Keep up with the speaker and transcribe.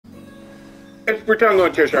We're talking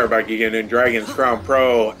about Cheshire back again in Dragon's Crown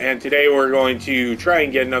Pro, and today we're going to try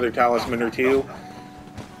and get another talisman or two.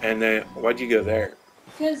 And then, why'd you go there?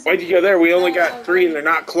 Why'd you go there? We only got 3 and they're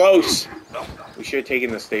not close. We should have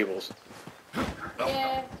taken the stables.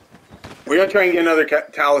 Yeah. We're going to try and get another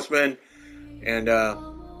talisman, and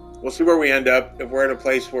we'll see where we end up. If we're at a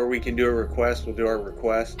place where we can do a request, we'll do our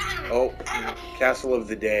request. Oh, Castle of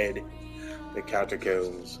the Dead, the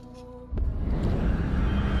Catacombs.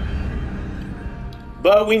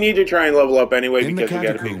 But we need to try and level up anyway because we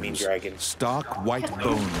got a big mean dragon. Stark white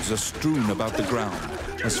bones are strewn about the ground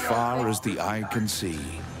as far as the eye can see.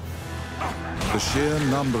 The sheer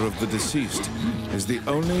number of the deceased is the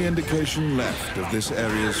only indication left of this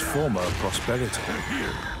area's former prosperity.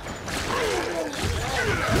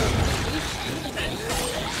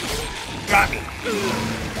 Got me.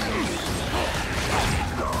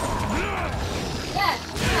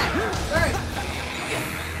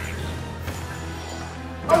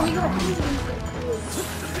 Oh, we got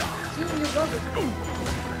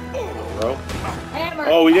Bro? Hammer.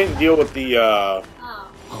 Oh, we didn't deal with the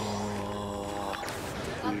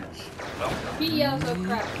He yells, oh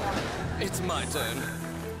crap. It's my turn.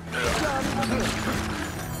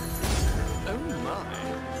 Oh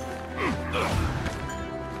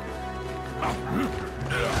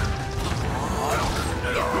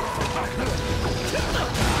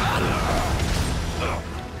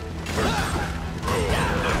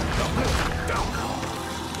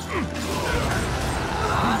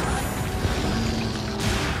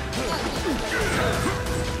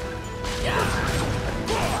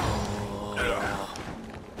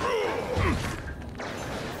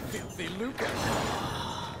Filthy Lucas.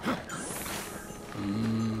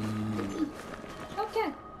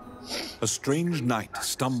 Okay. A strange knight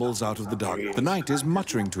stumbles out of the dark. The knight is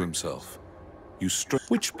muttering to himself.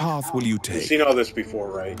 Which path will you You've take? seen all this before,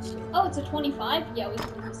 right? Oh, it's a 25? Yeah, we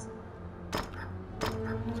can do this.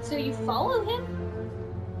 So you follow him?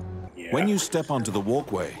 Yeah. When you step onto the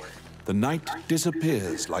walkway, the knight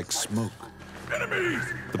disappears like smoke. Enemies!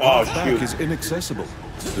 The path Oh, back shoot. is inaccessible.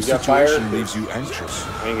 The You got fire? situation leaves you anxious.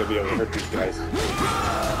 I ain't gonna be able to hurt these guys.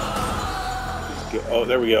 Oh,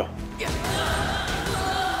 there we go.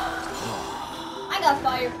 I got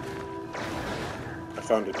fire. I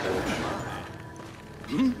found a torch.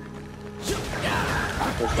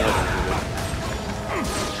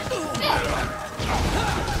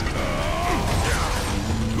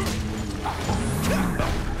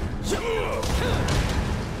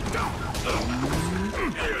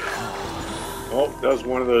 Oh, that was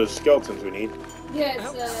one of those skeletons we need. Yeah, it's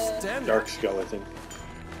Outstanding. Dark skeleton.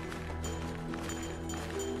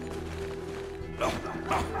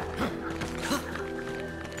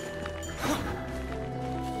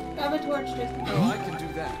 grab a torch, just in Oh, case. I can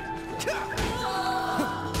do that.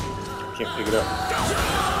 Can't pick it up.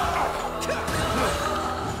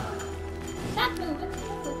 Stop moving.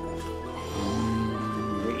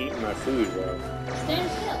 You're eating my food, bro.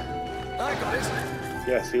 Stand still. I got it.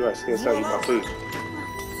 Yeah, see what I still eat my food. Oh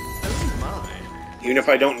my. Even if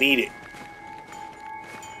I don't need it.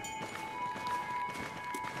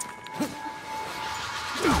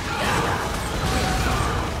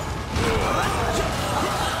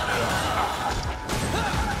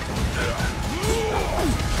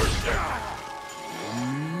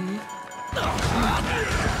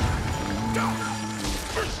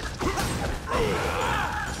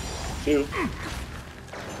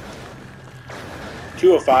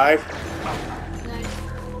 Two of 5. Nice.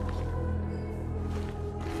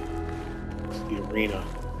 It's the arena.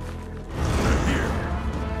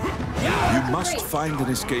 You must find an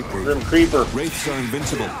escape route. Grim Creeper. Wraiths are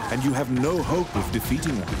invincible, and you have no hope of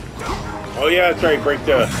defeating them. Oh yeah, that's right. Break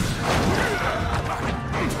the.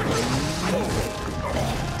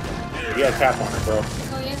 You gotta tap on it, bro.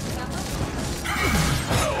 Oh, yes, that one.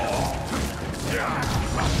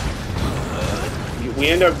 We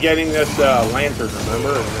end up getting this lantern,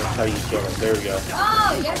 remember? And that's how you kill it. There we go.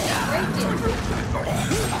 Oh, yes, break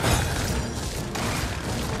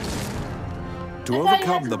it. To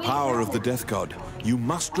overcome the power of the Death God, you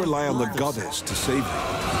must rely on the goddess to save you.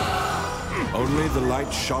 Only the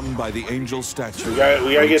light shone by the angel statue We gotta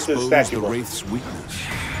will get to the expose statue, the bro. wraith's weakness.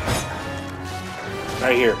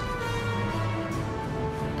 Right here.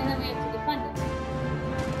 And then we have to defend it.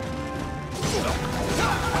 So we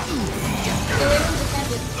have to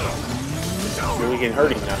defend it. So we can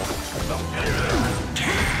hurt him now.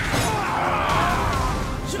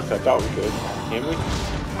 I thought we could. Can we? I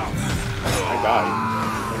died. I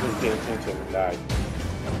didn't pay attention and died.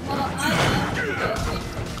 Well, I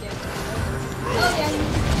Oh, yeah.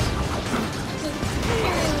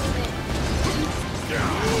 So,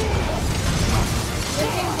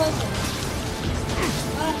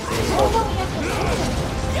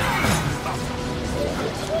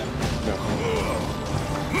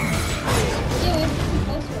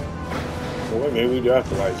 Wait, maybe we do have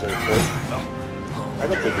to light search first. I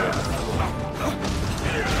don't think we have to.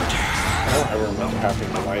 I don't ever remember having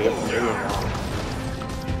to light it. Maybe I'm wrong.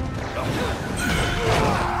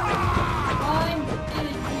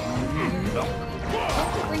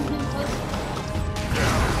 Bring him closer.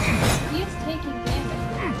 He is taking damage.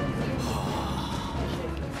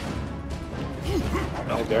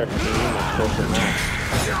 Right there. Much closer now.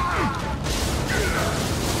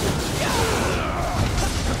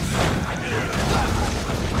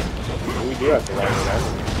 We do have to light it up.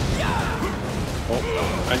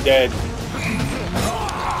 Oh, I'm dead.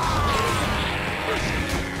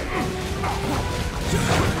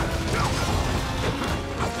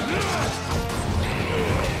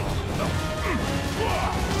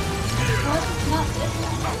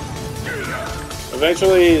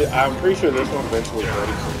 Eventually, I'm pretty sure this one eventually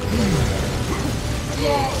breaks.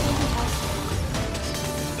 Yeah.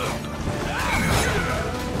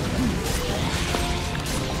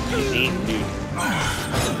 Neat, dude.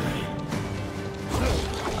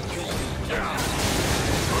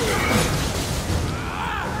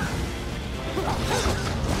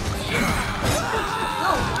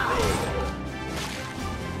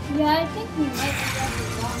 Yeah, I think we might be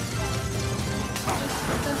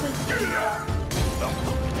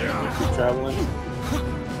able to Keep traveling.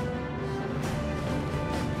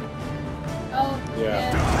 Oh,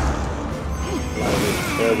 Yeah.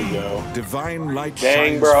 There we go. Divine light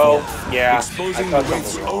Dang, shines bro. forth, Yeah. exposing I the thought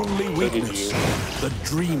Wraith's something was wrong. only So did weakness, you. the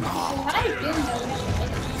Dream Heart. How did you know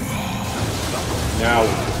Now.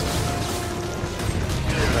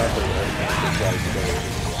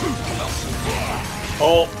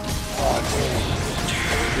 Oh.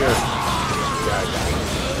 Here.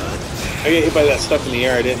 I get hit by that stuff in the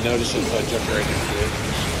air. I didn't notice it, so I jumped right into it.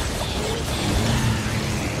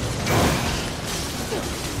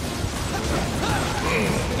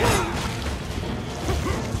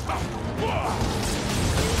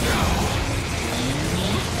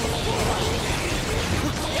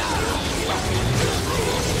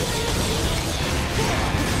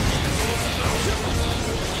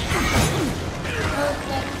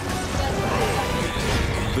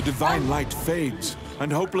 The divine light fades,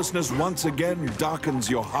 and hopelessness once again darkens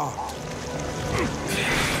your heart.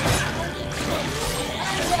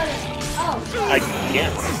 I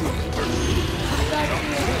can't.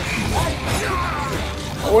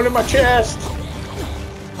 I wanted my chest.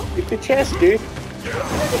 Get the chest, dude.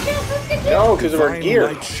 No, because of our Divine gear.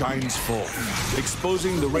 light shines forth,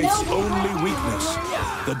 exposing the Wraith's only weakness,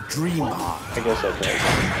 the Dream Heart. I guess that's right.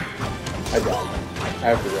 I got it.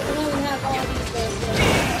 I have to we run. have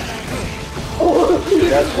all these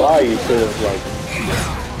That's why you should have, like...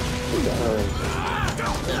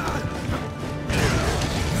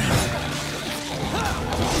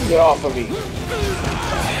 Get off of me.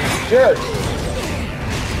 Jerk!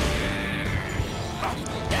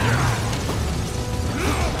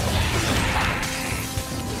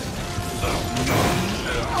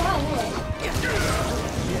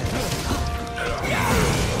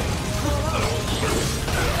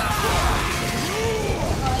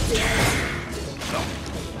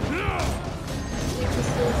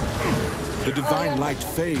 The divine light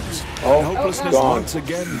fades, Oh, and hopelessness gone. once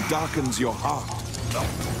again darkens your heart.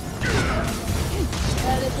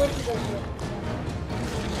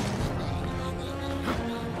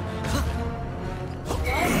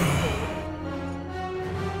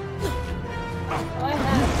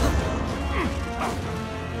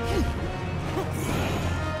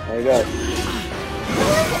 There you go.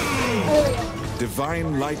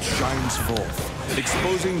 Divine light shines forth,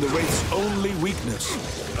 exposing the Wraith's only weakness,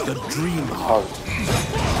 the Dream Heart.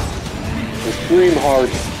 The Dream Heart.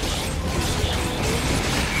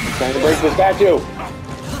 Trying to break the statue.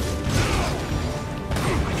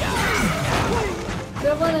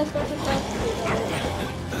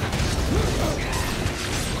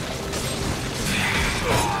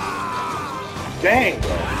 Dang,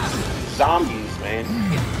 bro. Zombies, man.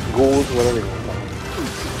 Ghouls, whatever you want to call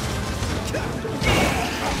them.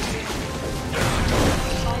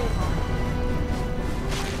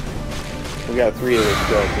 We got 3 of those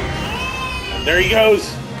skeletons. There he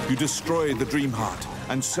goes! You destroy the Dream Heart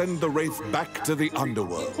and send the Wraith back to the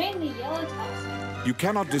underworld. Obtain the yellow talisman. You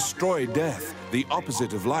cannot destroy death, the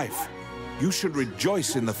opposite of life. You should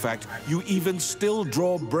rejoice in the fact you even still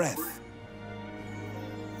draw breath.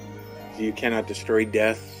 You cannot destroy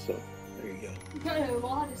death, so there you go. You got a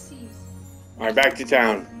lot of seas. Alright, back to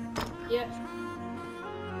town. Yep.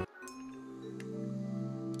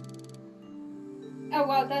 Oh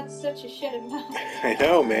wow, that's such a shit amount. I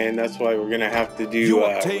know, man. That's why we're gonna have to do You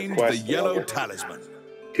obtained the request yellow level. talisman.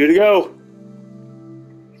 2 to go.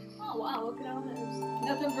 Oh wow, look at all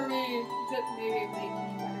Maybe it makes me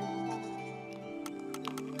better.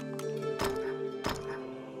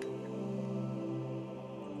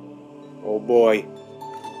 Oh boy.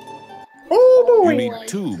 Oh boy! You need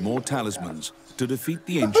 2 more talismans to defeat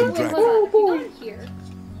the ancient Wait, dragon. hold on. If you go in here,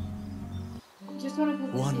 just want to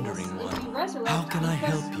put this Wandering in. one. If you resurrect, How can I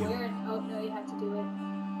press help you? square and- oh no, you have to do it.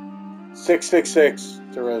 666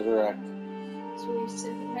 to resurrect. So we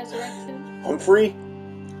resurrect him. Humphrey?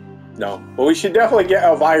 No. But we should definitely get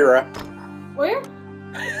Elvira. Where?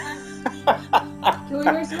 Can we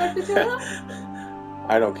resurrect the two of them?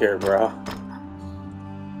 I don't care, bro.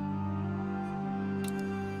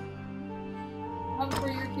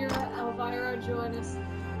 Humphrey, you're Kira, Elvira, join us.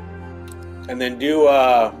 And then do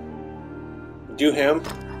him,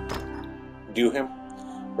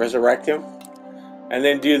 resurrect him, and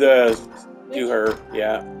then do her,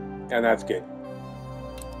 yeah, and that's good.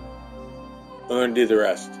 I'm gonna do the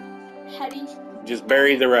rest. Hetty. Just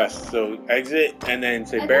bury the rest. So exit and then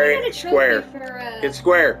say I bury thought you got a square. trophy for, Hit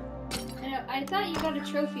square. I thought you got a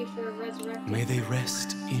trophy for resurrecting. May they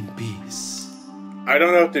rest in peace. I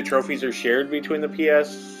don't know if the trophies are shared between the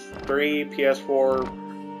PS3,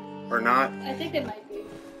 PS4, or not. I think they might be.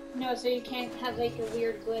 No, so you can't have like a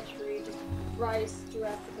weird glitch where you just rise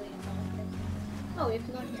directly and all. Oh, we have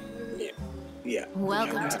to go in here. What do we do? Yeah.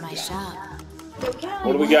 Welcome to my shop.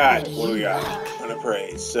 What do we got? What do we got?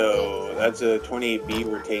 Unappraised. So that's a 28B.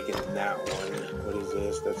 We're taking that one. What is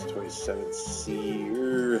this? That's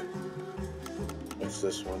 27C. What's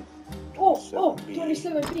this one? Oh, 27B.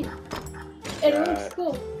 27B. It looks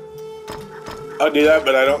cool. I'll do that,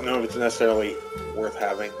 but I don't know if it's necessarily worth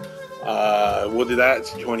having. We'll do that.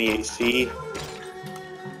 It's 28C.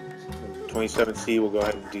 27C, we'll go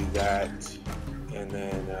ahead and do that. And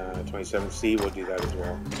then 27C, we'll do that as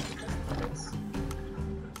well.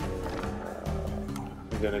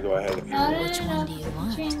 I'm going to go ahead and... No, Which one do you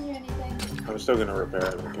want? Change anything. I'm still going to repair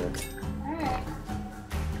it, I don't care. Alright.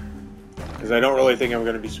 Because I don't really think I'm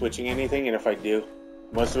going to be switching anything, and if I do,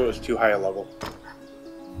 most of it was too high a level.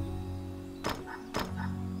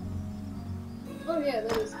 Oh yeah,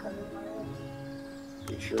 that is kind of my one.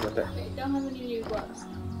 You sure about that? Okay, don't have any new gloves.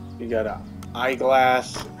 You got a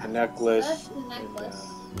eyeglass, a necklace. That's the necklace.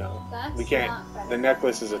 No, That's we can't. not better. The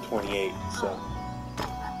necklace is a 28, so... I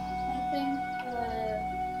think,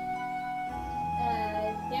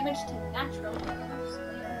 damage to natural items.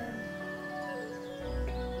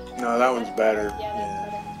 No, that one's better. Yeah,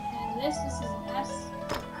 that's better. And this is an S.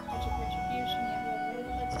 Magic retribution.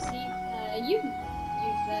 Yeah, let's see. You can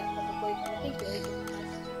use that probably. I think there is an S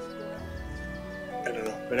as well. I don't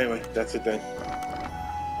know. But anyway, that's it then.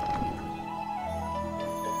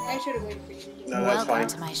 I should have waited for you to do No, that. that's Welcome fine.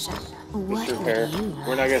 to my shop. Just What would repair. you We're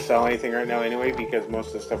like? not going to sell anything right now anyway because most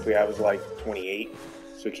of the stuff we have is like 28.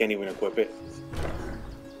 So we can't even equip it.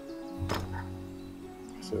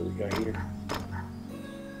 So we got here.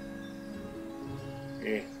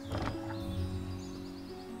 Yeah.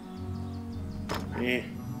 Yeah.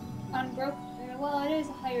 Unbroken. Well, it is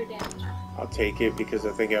a higher damage. I'll take it because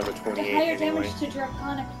I think I have a The 28 higher anyway. damage to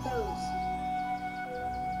draconic foes.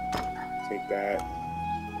 Take that.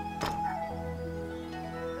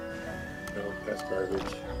 No, that's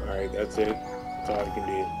garbage. Alright, that's it. That's all I can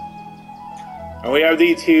do. And we have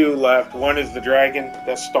the 2 left. One is the dragon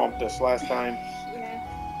that stomped us last time. Yeah.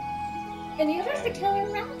 And the other's the killer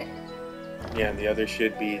rabbit. Yeah, and the other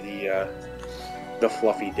should be the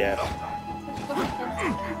fluffy death.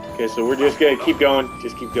 Okay, so we're just gonna keep going.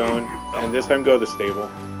 Just keep going. And this time go to the stable. I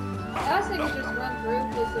was thinking just run through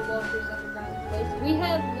because the Walker's underground place. We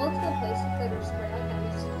have multiple places that are spread out that we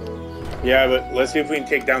still need. Yeah, but let's see if we can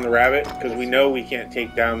take down the rabbit, because we know we can't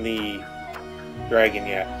take down the dragon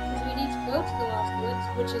yet. Because we need to go to the Lost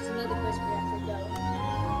Woods, which is another place we have to go.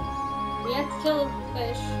 We have to kill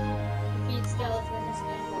fish, defeat skeletons,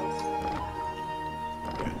 and ghosts.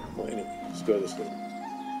 Okay, well anyway, let's go to the stable.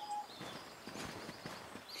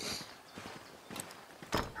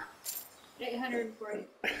 $840.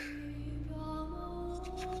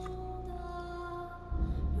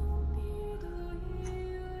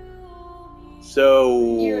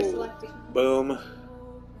 So, You're selecting. boom,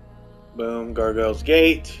 boom, Gargoyle's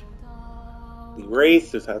Gate, the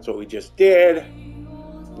Wraith, if that's what we just did,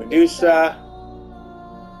 Medusa,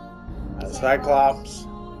 the Cyclops,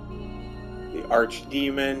 the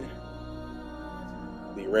Archdemon,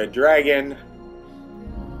 the Red Dragon,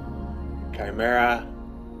 Chimera,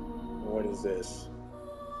 what is this?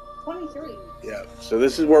 23. Yeah, so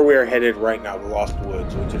this is where we are headed right now, the Lost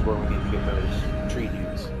Woods, which is where we need to get those tree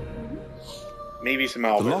dudes. Maybe some The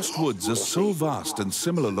Albert. Lost Woods are so vast and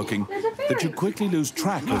similar looking that you quickly lose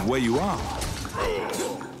track of where you are.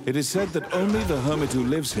 It is said that only the hermit who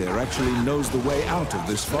lives here actually knows the way out of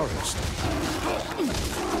this forest.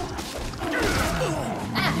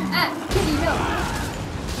 Kitty, no.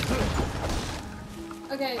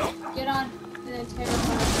 Okay, get on and then tear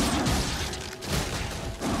apart.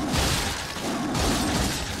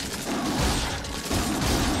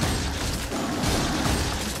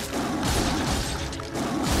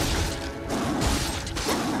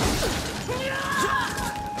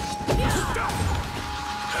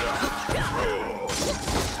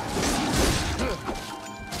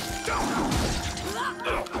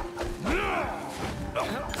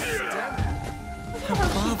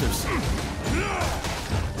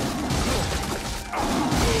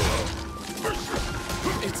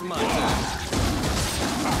 It's my turn.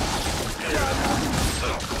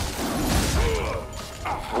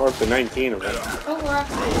 We're up to 19 of them. Oh, we're up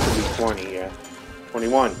to 20, yeah.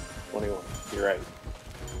 21. 21. You're right.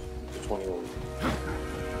 21.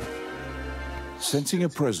 Sensing a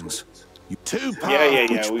presence. You too powerful.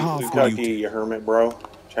 Yeah. We talked to you, hermit, bro.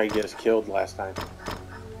 Tried to get us killed last time.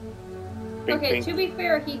 Okay, to be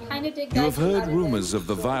fair, he kind of did. You have heard rumors of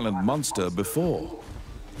the violent monster before.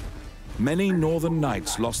 Many northern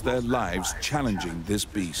knights lost their lives challenging this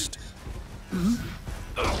beast.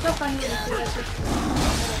 So funny to see that.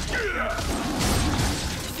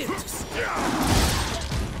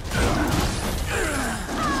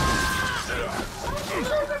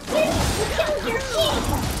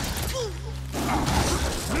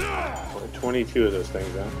 22 of those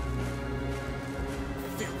things, huh?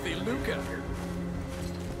 Filthy Luca.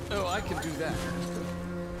 Oh, I can do that.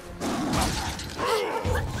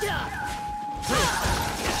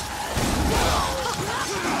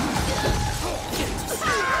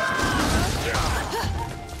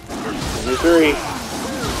 Number 3.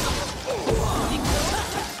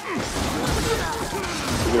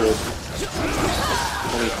 Good.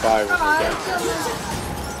 25.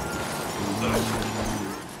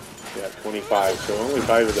 Yeah, 25. So only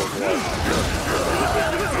 5 of those left.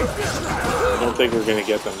 I don't think we're gonna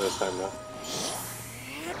get them this time, though.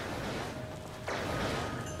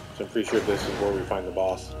 So I'm pretty sure this is where we find the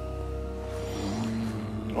boss.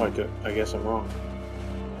 Oh, I guess I'm wrong.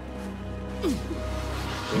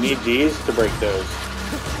 We need these to break those.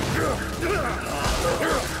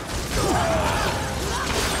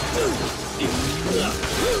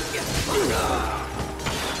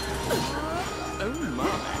 Oh my.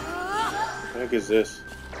 What the heck is this?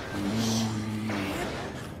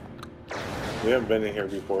 We haven't been in here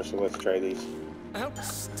before, so let's try these.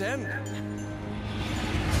 Outstanding.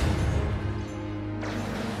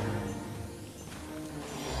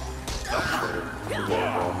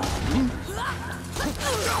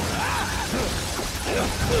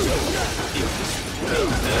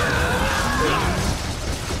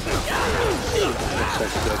 Looks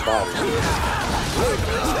like a dead body.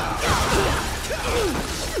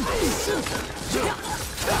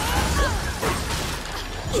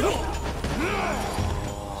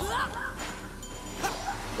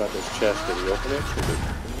 About this chest, did he open it?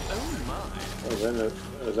 Oh,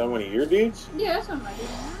 is that one of your dudes? Yeah, that's one of my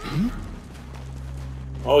dudes.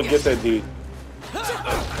 Oh, get that dude. Get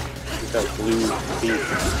that blue thief.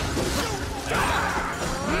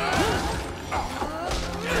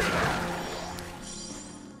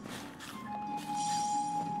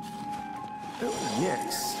 Oh,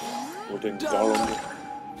 yes. Wooden golem.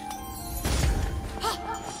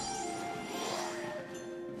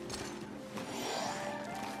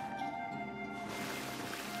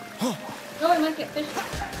 Oh, I might get fish.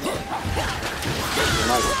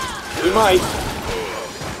 We might.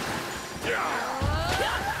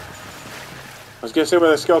 I was gonna say where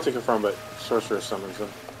the skeleton came from, but sorcerer summons them.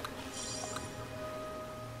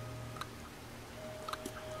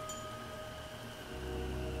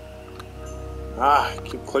 Ah, I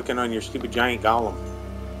keep clicking on your stupid giant golem.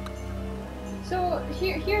 So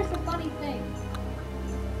here's the funny thing.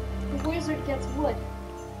 The wizard gets wood.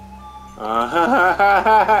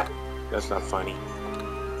 That's not funny.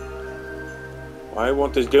 Why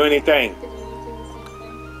won't this do anything? Did you do the same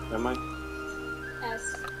thing? Am I? S.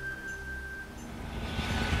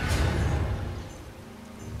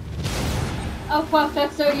 Oh wow,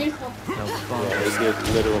 that's so useful. Yeah, it did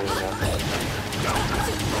literally nothing.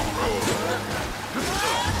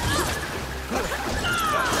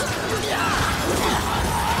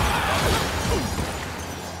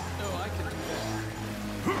 Oh, I can do that.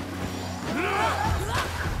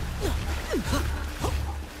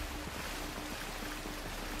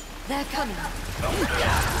 They're coming.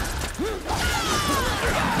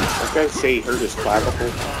 That guy say he hurt his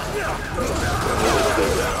clavicle.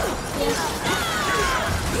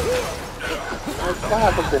 Oh, My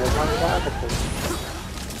clavicle, my clavicle.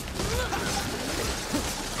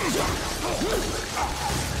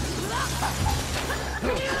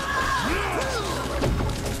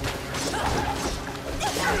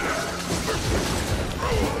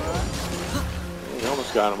 We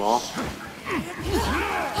almost got them all.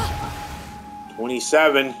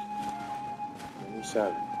 27.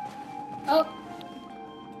 27. Oh.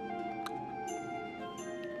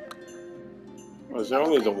 Was there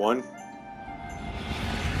only the one?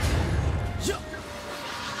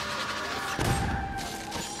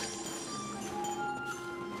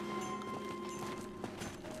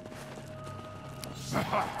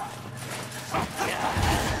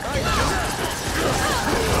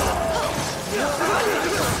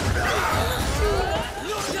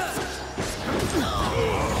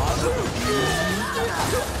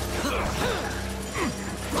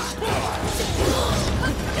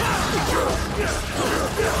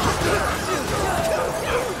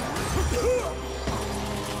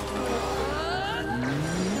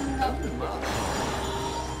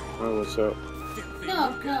 Oh, what's up?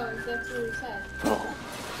 No, that's what he said. Oh.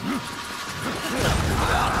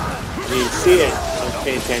 You see it. Just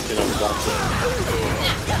pay attention on what's up.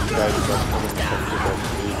 You guys are coming from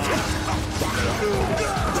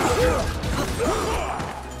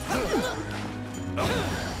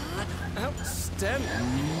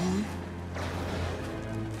Outstanding.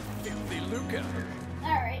 Filthy Luca.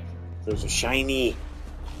 Alright. There's a shiny.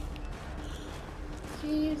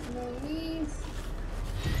 Jeez Louise.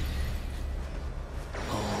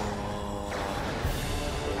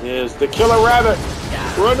 It is the killer rabbit.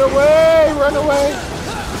 Run away! Run away!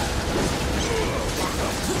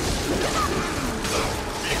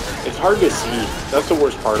 It's hard to see. That's the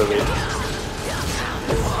worst part of it.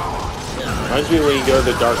 Reminds me when you go to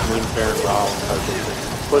the Dark Moon Fair in Raw.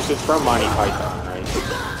 Of course, it's from Monty Python, right?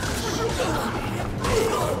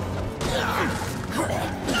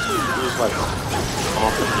 He's like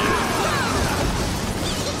stomping you.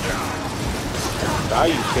 Die,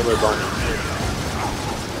 you killer bunny.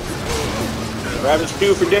 Rabbit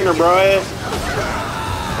stew for dinner, bro. Rabbit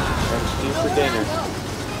stew for dinner.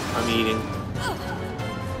 I'm eating.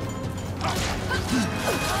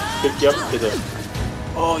 Pick you up to the...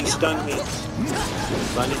 Oh, he stunned me.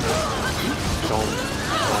 Bunny.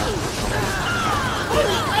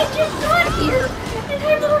 I just got here. And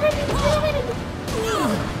I've already dead.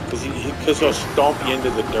 Because he'll stomp you into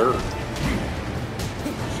the dirt.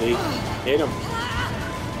 See? Hit him.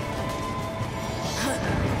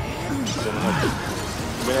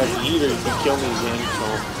 You're gonna have to eat or you can kill me again,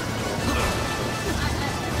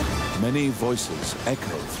 so... Many voices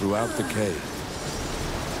echo throughout the cave.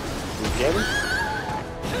 You get him?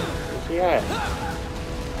 Where's he at?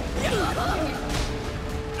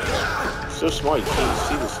 So smart, you can't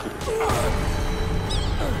see this stupid thing.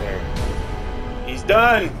 There. He's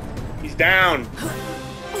done! He's down!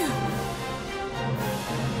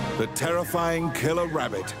 The terrifying killer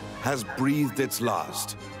rabbit has breathed its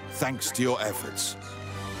last, thanks to your efforts.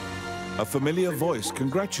 A familiar voice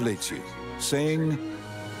congratulates you, saying,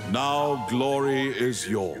 "Now glory is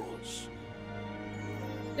yours."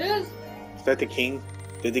 Is that the king?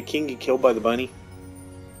 Did the king get killed by the bunny?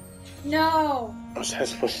 no. Was that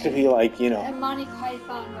supposed to be like, you know... A Monty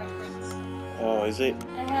Python reference. Oh, is it?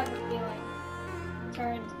 I have a feeling.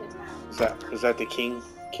 Turn to the town. Is that the king?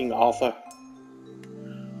 King Alpha?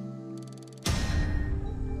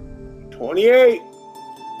 28!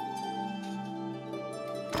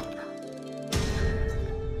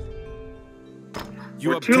 You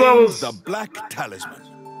We're obtained 2 levels. the Black Talisman.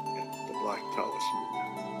 The Black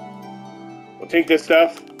Talisman. We'll take this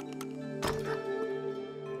stuff.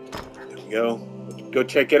 There we go. Go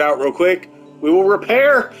check it out real quick. We will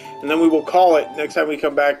repair, and then we will call it. Next time we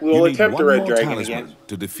come back, we will attempt the Red Dragon again.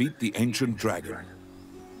 To defeat the ancient dragon.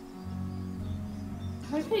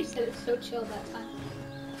 I like how you said it so chill that time.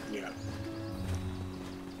 Yeah.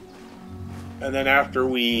 And then after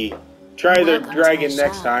we try the dragon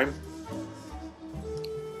next time,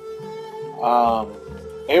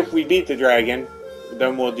 if we beat the dragon,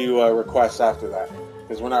 then we'll do a request after that,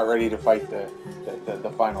 because we're not ready to fight the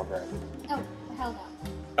final dragon. Oh, hell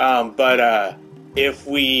no. But if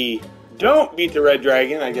we don't beat the red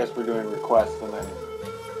dragon, I guess we're doing requests and then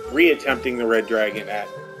re-attempting the red dragon at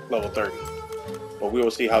level 30. But we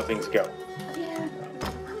will see how things go. Yeah.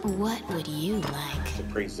 What would you like? To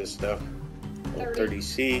praise this stuff.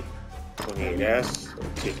 30C, 28S, so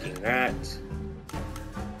we're taking that.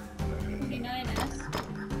 29S.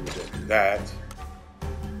 We'll do that.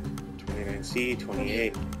 29C,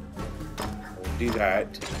 28. We'll do that.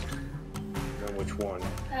 Then And which one?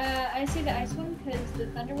 I see the ice one because the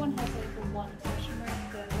thunder one has like a 1 question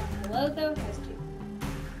mark. The one below though has 2.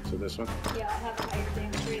 So this one? Yeah, I'll have a higher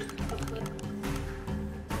damage rate. Hopefully.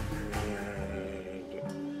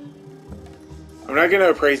 I'm not gonna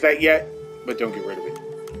appraise that yet, but don't get rid of it.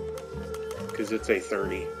 Because it's a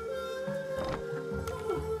 30.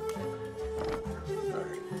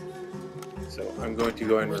 Alright. So I'm going to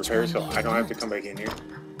go ahead and repair so I don't have to come back in here.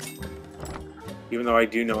 Even though I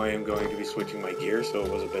do know I am going to be switching my gear, so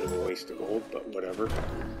it was a bit of a waste of gold, but whatever.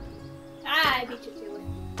 Ah, I beat you to it.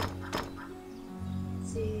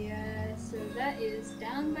 Let's see, so that is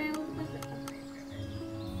down by a little bit.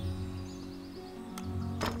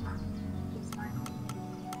 That's fine.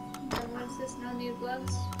 And what's this? No new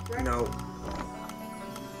gloves? Correct? No.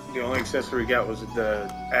 The only accessory we got was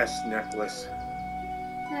the S necklace.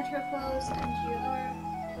 Natural clothes, NGR,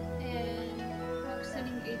 and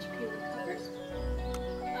extending HP recovers.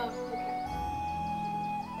 Oh, okay.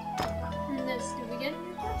 And this, did we get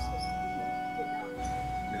new glasses?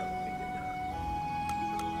 No, we did not.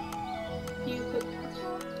 Do you equip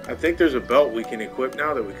that? I think there's a belt we can equip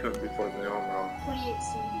now that we couldn't before, but no, I'm wrong.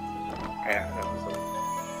 28C. Yeah, that was it.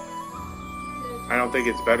 I don't think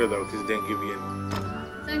it's better though, because it didn't give you any.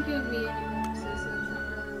 It's not giving me any bonuses, so it's not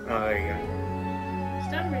really. Oh, there you go.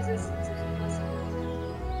 Stun resistance is less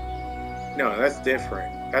good. No, that's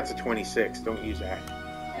different. That's a 26. Don't use that.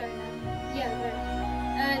 Yeah, but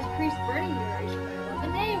it's priest burning duration by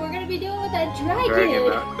 11. Hey, we're gonna be dealing with that dragon.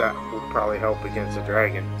 That will probably help against a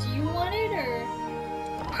dragon. Do you want it or?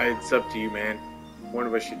 It's up to you, man. One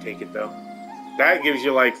of us should take it though. That gives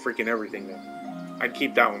you like freaking everything though. I'd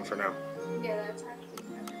keep that one for now. Yeah, that's actually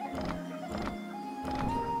better.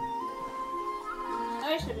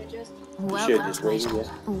 I should have just. Well, should just wait. Yeah.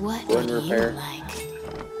 what Go would and you repair. like?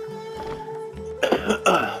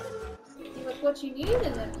 See what you need,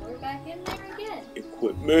 and then we're back in there again.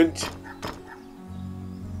 Equipment.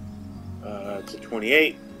 It's a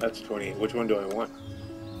 28. That's a 28. Which one do I want?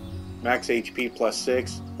 Max HP plus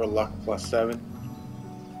 6 or luck plus 7.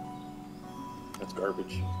 That's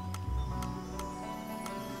garbage.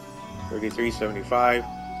 33.75,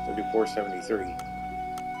 34.73.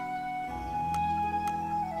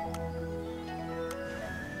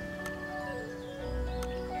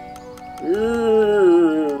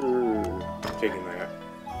 Taking that.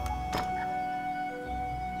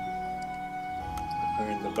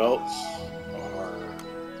 And the belts are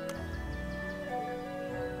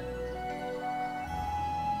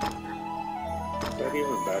is that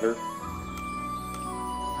even better?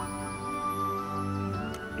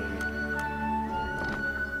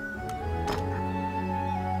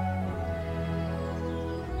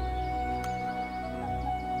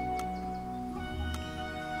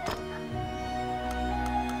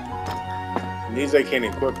 These I can't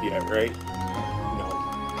equip yet, right? No.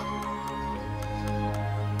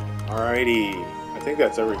 Alrighty. I think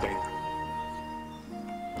that's everything.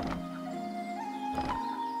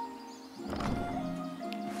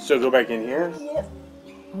 So go back in here. Yep.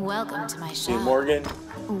 Welcome to my See shop. Morgan.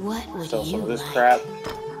 What would Sell you some of this like? crap.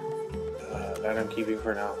 That I'm keeping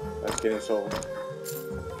for now. That's getting sold.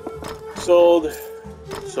 Sold.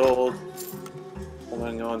 Sold.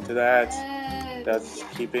 Holding on to that. That's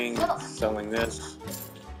keeping, selling this,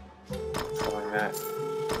 selling that,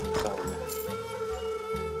 selling that.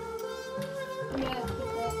 Yeah,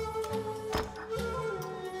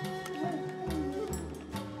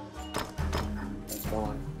 That's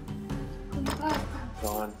gone.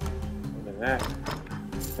 Gone. And then that.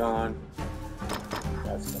 Gone.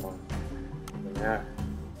 That's gone. And then that.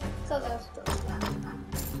 So those.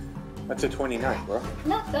 That's a 29, bro.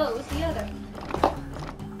 Not those, the other.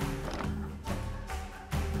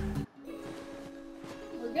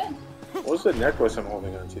 We're good. What's the necklace I'm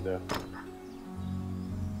holding on to, though?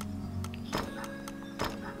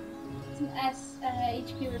 It's an S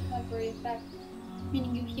HP recovery effect,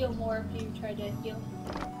 meaning you heal more if you try to heal.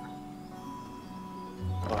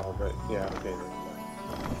 Oh, but yeah, okay.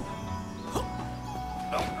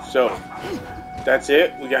 So, that's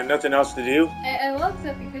it? We got nothing else to do? I love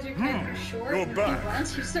that because your character's short and if he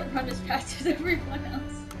runs, you still run as fast as everyone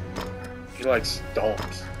else. He like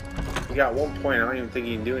stomps. You got 1 point, I don't even think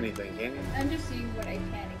you can do anything, can you? I'm just seeing what I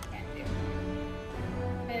can and can't do.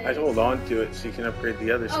 I'd hold on to it so you can upgrade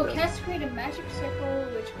the other Oh, stuff. cast create a magic circle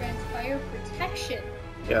which grants fire protection.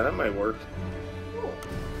 Yeah, that might work. Cool.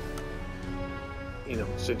 You know,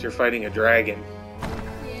 since you're fighting a dragon.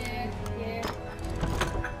 Yeah, yeah.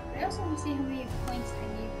 I also want to see how many points I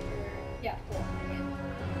need for... Yeah, 4. Yeah.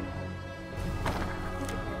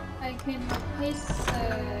 I can replace the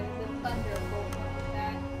thunderbolt with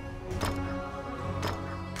that.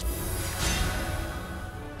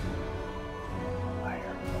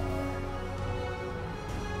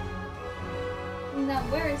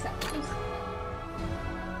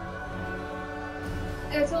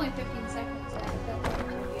 It's only 15 seconds. I don't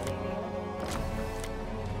think it'll be anything.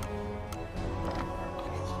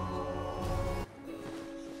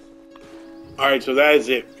 Alright, so that is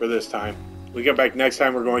it for this time. We come back next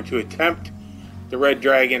time, we're going to attempt the red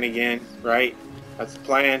dragon again, right? That's the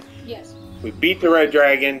plan. Yes. We beat the red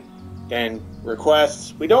dragon, then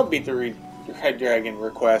requests. We don't beat the red dragon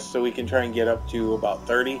request, so we can try and get up to about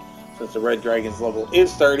 30. Since the red dragon's level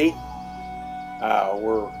is 30,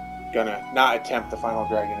 we're gonna not attempt the final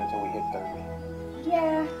dragon until we hit 30.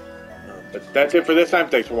 Yeah. But that's it for this time.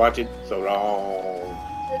 Thanks for watching. So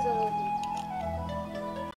long.